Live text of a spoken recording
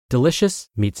Delicious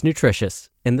meets nutritious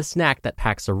in the snack that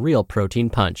packs a real protein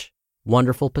punch.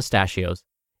 Wonderful Pistachios.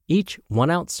 Each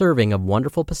 1-ounce serving of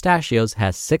Wonderful Pistachios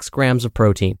has 6 grams of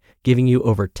protein, giving you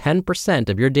over 10%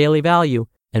 of your daily value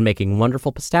and making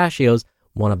Wonderful Pistachios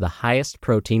one of the highest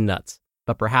protein nuts.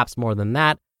 But perhaps more than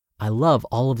that, I love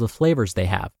all of the flavors they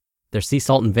have. Their sea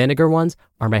salt and vinegar ones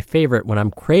are my favorite when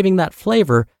I'm craving that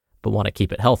flavor but want to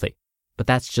keep it healthy. But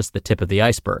that's just the tip of the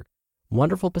iceberg.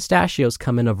 Wonderful Pistachios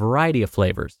come in a variety of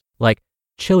flavors, like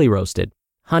chili roasted,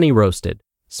 honey roasted,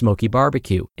 smoky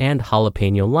barbecue, and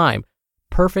jalapeno lime,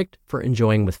 perfect for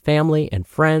enjoying with family and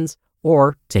friends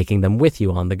or taking them with you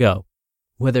on the go.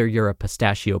 Whether you're a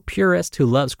pistachio purist who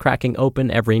loves cracking open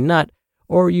every nut,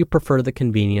 or you prefer the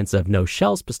convenience of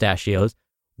no-shells pistachios,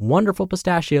 Wonderful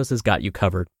Pistachios has got you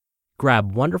covered.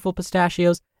 Grab Wonderful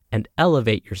Pistachios and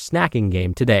elevate your snacking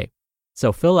game today.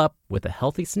 So fill up with a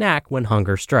healthy snack when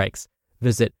hunger strikes.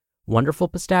 Visit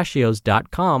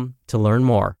wonderfulpistachios.com to learn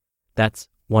more. That's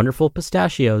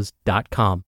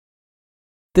wonderfulpistachios.com.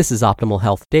 This is Optimal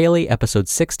Health Daily, episode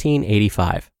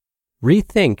 1685.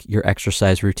 Rethink Your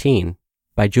Exercise Routine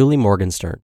by Julie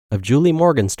Morgenstern of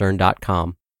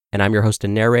juliemorgenstern.com. And I'm your host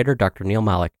and narrator, Dr. Neil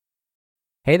Malik.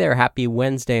 Hey there, happy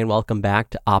Wednesday and welcome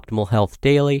back to Optimal Health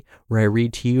Daily, where I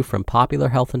read to you from popular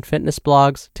health and fitness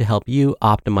blogs to help you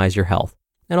optimize your health,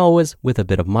 and always with a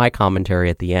bit of my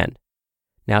commentary at the end.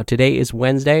 Now, today is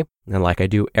Wednesday, and like I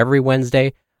do every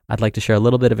Wednesday, I'd like to share a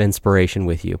little bit of inspiration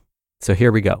with you. So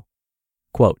here we go.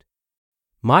 Quote,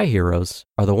 "My heroes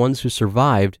are the ones who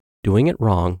survived doing it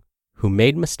wrong, who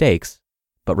made mistakes,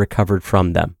 but recovered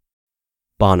from them."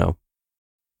 Bono.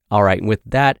 All right, and with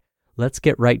that, let's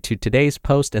get right to today's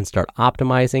post and start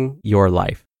optimizing your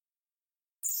life.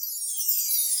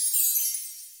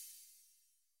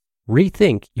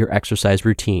 Rethink Your Exercise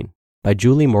Routine by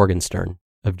Julie Morgenstern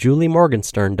of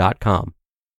juliemorgenstern.com.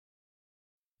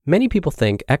 Many people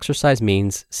think exercise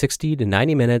means 60 to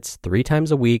 90 minutes 3 times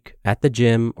a week at the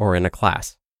gym or in a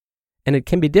class. And it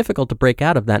can be difficult to break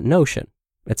out of that notion.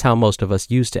 It's how most of us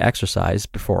used to exercise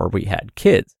before we had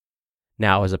kids.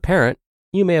 Now, as a parent,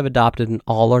 you may have adopted an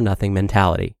all or nothing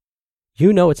mentality.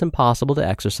 You know it's impossible to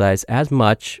exercise as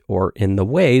much or in the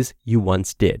ways you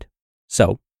once did.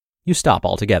 So, you stop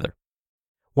altogether.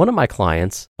 One of my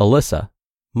clients, Alyssa,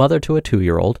 mother to a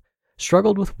 2-year-old,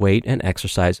 struggled with weight and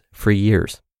exercise for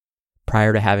years.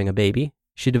 Prior to having a baby,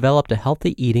 she developed a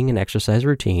healthy eating and exercise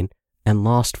routine and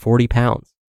lost 40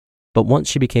 pounds. But once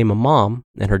she became a mom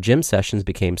and her gym sessions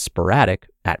became sporadic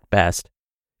at best,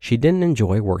 she didn't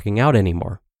enjoy working out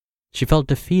anymore. She felt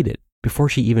defeated before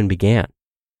she even began.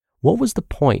 What was the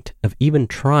point of even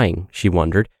trying, she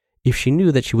wondered, if she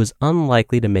knew that she was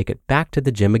unlikely to make it back to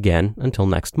the gym again until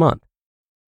next month?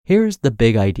 Here's the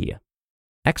big idea.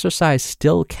 Exercise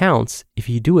still counts if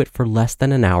you do it for less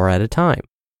than an hour at a time.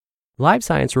 Live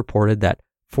Science reported that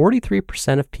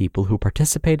 43% of people who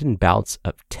participate in bouts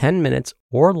of 10 minutes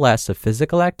or less of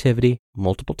physical activity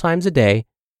multiple times a day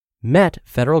met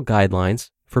federal guidelines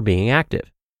for being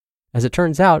active. As it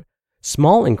turns out,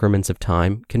 small increments of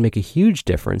time can make a huge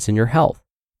difference in your health,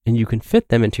 and you can fit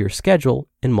them into your schedule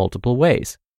in multiple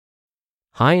ways.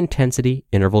 High-intensity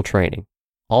interval training,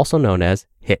 also known as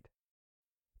HIIT.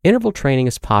 Interval training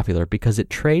is popular because it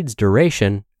trades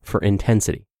duration for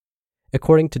intensity.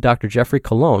 According to Dr. Jeffrey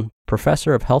Colon,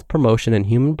 professor of health promotion and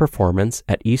human performance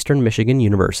at Eastern Michigan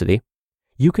University,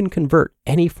 you can convert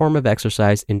any form of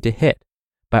exercise into HIIT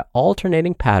by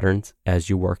alternating patterns as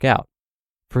you work out.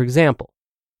 For example,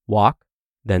 walk,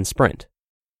 then sprint.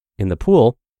 In the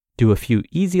pool, do a few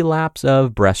easy laps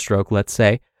of breaststroke, let's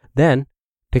say, then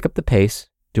pick up the pace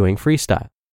doing freestyle.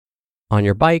 On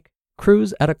your bike,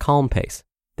 cruise at a calm pace,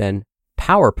 then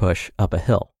power push up a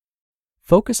hill.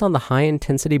 Focus on the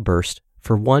high-intensity burst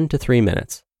for 1 to 3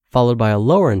 minutes, followed by a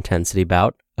lower-intensity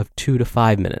bout of 2 to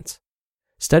 5 minutes.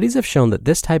 Studies have shown that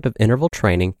this type of interval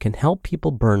training can help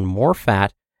people burn more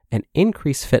fat and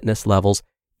increase fitness levels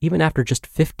even after just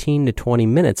 15 to 20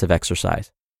 minutes of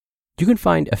exercise. You can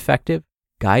find effective,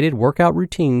 guided workout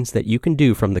routines that you can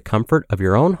do from the comfort of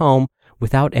your own home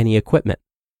without any equipment.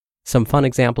 Some fun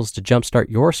examples to jumpstart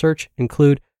your search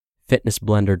include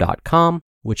fitnessblender.com,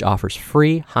 which offers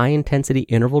free high-intensity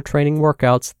interval training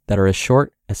workouts that are as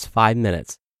short as 5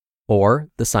 minutes, or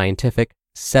the scientific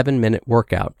 7-minute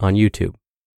workout on YouTube.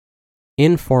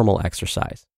 Informal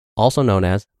exercise, also known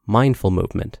as mindful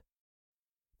movement.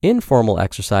 Informal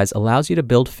exercise allows you to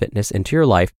build fitness into your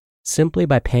life simply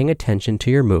by paying attention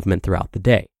to your movement throughout the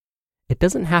day. It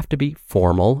doesn't have to be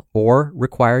formal or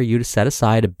require you to set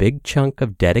aside a big chunk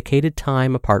of dedicated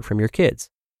time apart from your kids.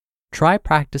 Try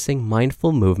practicing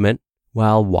mindful movement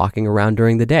while walking around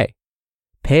during the day.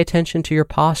 Pay attention to your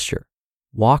posture.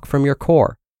 Walk from your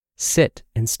core. Sit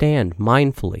and stand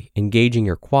mindfully, engaging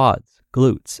your quads,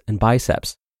 glutes, and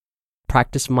biceps.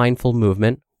 Practice mindful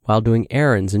movement while doing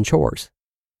errands and chores.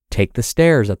 Take the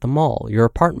stairs at the mall, your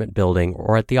apartment building,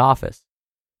 or at the office.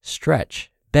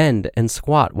 Stretch, bend, and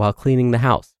squat while cleaning the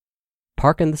house.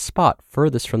 Park in the spot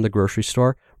furthest from the grocery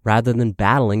store rather than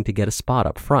battling to get a spot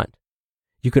up front.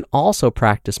 You can also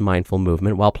practice mindful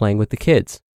movement while playing with the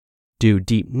kids. Do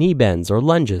deep knee bends or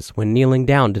lunges when kneeling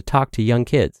down to talk to young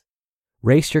kids.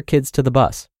 Race your kids to the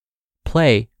bus.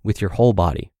 Play with your whole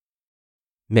body.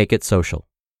 Make it social.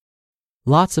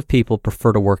 Lots of people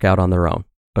prefer to work out on their own,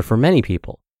 but for many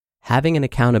people, having an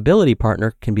accountability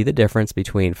partner can be the difference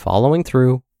between following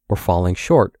through or falling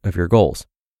short of your goals.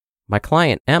 My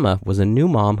client Emma was a new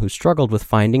mom who struggled with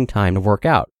finding time to work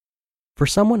out. For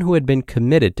someone who had been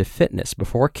committed to fitness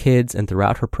before kids and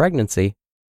throughout her pregnancy,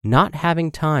 not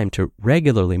having time to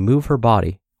regularly move her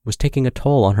body was taking a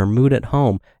toll on her mood at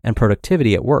home and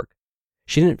productivity at work.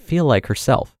 She didn't feel like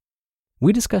herself.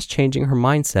 We discussed changing her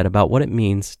mindset about what it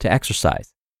means to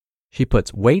exercise. She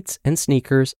puts weights and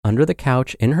sneakers under the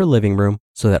couch in her living room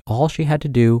so that all she had to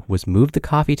do was move the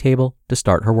coffee table to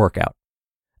start her workout.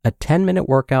 A 10-minute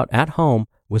workout at home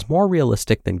was more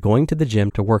realistic than going to the gym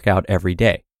to work out every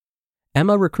day.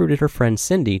 Emma recruited her friend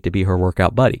Cindy to be her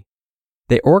workout buddy.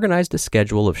 They organized a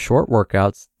schedule of short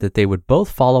workouts that they would both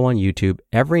follow on YouTube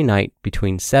every night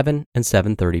between 7 and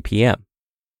 7:30 p.m.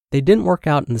 They didn't work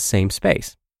out in the same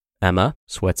space. Emma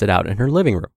sweats it out in her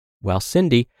living room, while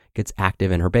Cindy gets active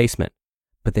in her basement.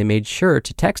 But they made sure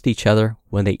to text each other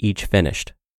when they each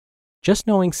finished. Just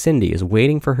knowing Cindy is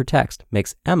waiting for her text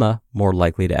makes Emma more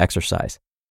likely to exercise.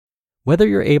 Whether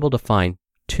you're able to find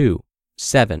 2,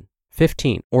 7,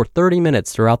 15, or 30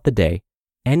 minutes throughout the day,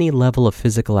 any level of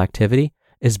physical activity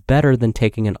is better than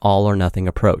taking an all-or-nothing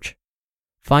approach.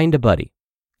 Find a buddy,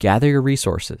 gather your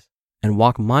resources, and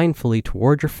walk mindfully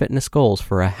toward your fitness goals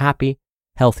for a happy,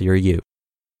 healthier you.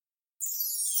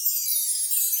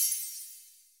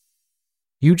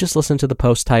 You just listened to the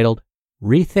post titled,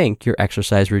 Rethink Your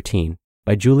Exercise Routine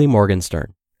by Julie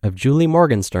Morgenstern of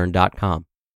juliemorgenstern.com.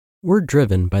 We're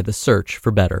driven by the search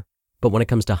for better, but when it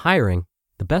comes to hiring,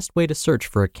 the best way to search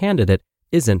for a candidate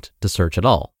isn't to search at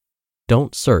all.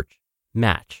 Don't search,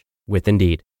 match with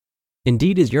Indeed.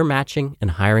 Indeed is your matching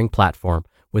and hiring platform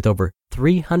with over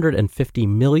 350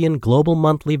 million global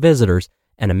monthly visitors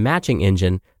and a matching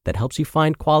engine that helps you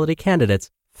find quality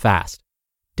candidates fast.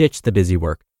 Ditch the busy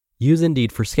work. Use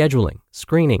Indeed for scheduling,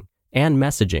 screening, and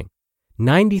messaging.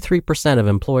 93% of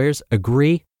employers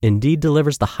agree Indeed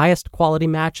delivers the highest quality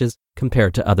matches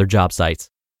compared to other job sites.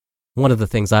 One of the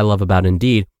things I love about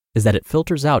Indeed is that it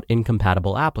filters out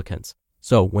incompatible applicants.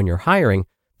 So when you're hiring,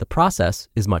 the process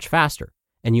is much faster,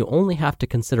 and you only have to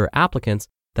consider applicants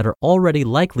that are already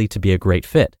likely to be a great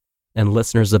fit. And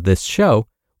listeners of this show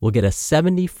will get a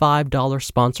 $75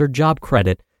 sponsored job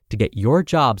credit to get your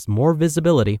jobs more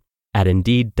visibility at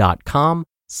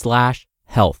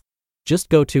Indeed.com/health. Just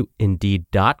go to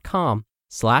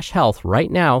Indeed.com/health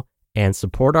right now and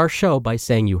support our show by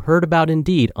saying you heard about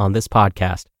Indeed on this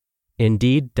podcast.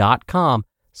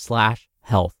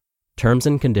 Indeed.com/health. Terms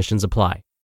and conditions apply.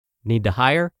 Need to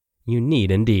hire? You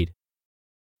need Indeed.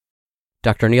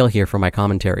 Dr. Neil here for my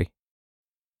commentary.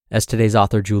 As today's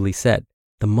author Julie said,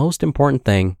 the most important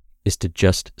thing is to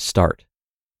just start.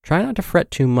 Try not to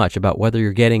fret too much about whether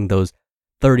you're getting those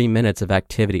 30 minutes of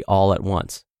activity all at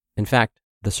once. In fact,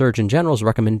 the Surgeon General's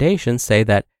recommendations say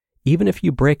that even if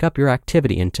you break up your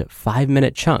activity into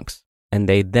 5-minute chunks and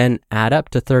they then add up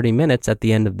to 30 minutes at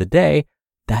the end of the day,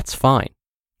 that's fine.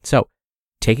 So,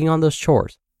 taking on those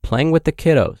chores, playing with the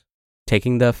kiddos,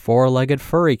 taking the 4-legged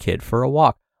furry kid for a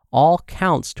walk, all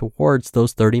counts towards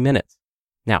those 30 minutes.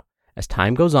 Now, as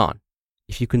time goes on,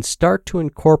 if you can start to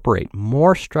incorporate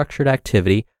more structured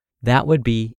activity, that would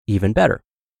be even better.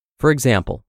 For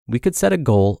example, we could set a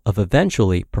goal of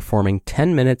eventually performing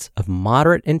 10 minutes of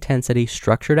moderate intensity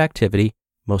structured activity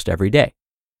most every day.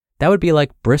 That would be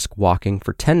like brisk walking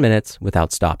for 10 minutes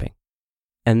without stopping.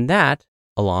 And that,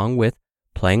 along with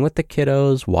playing with the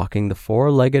kiddos, walking the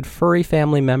 4-legged furry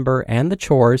family member, and the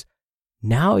chores,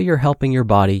 now you're helping your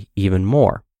body even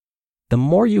more. The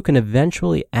more you can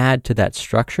eventually add to that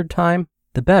structured time,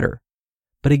 the better.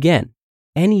 But again,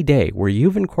 any day where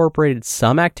you've incorporated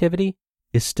some activity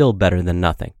is still better than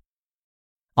nothing.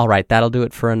 All right, that'll do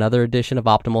it for another edition of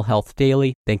Optimal Health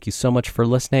Daily. Thank you so much for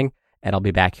listening, and I'll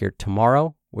be back here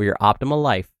tomorrow where your optimal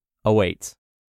life awaits.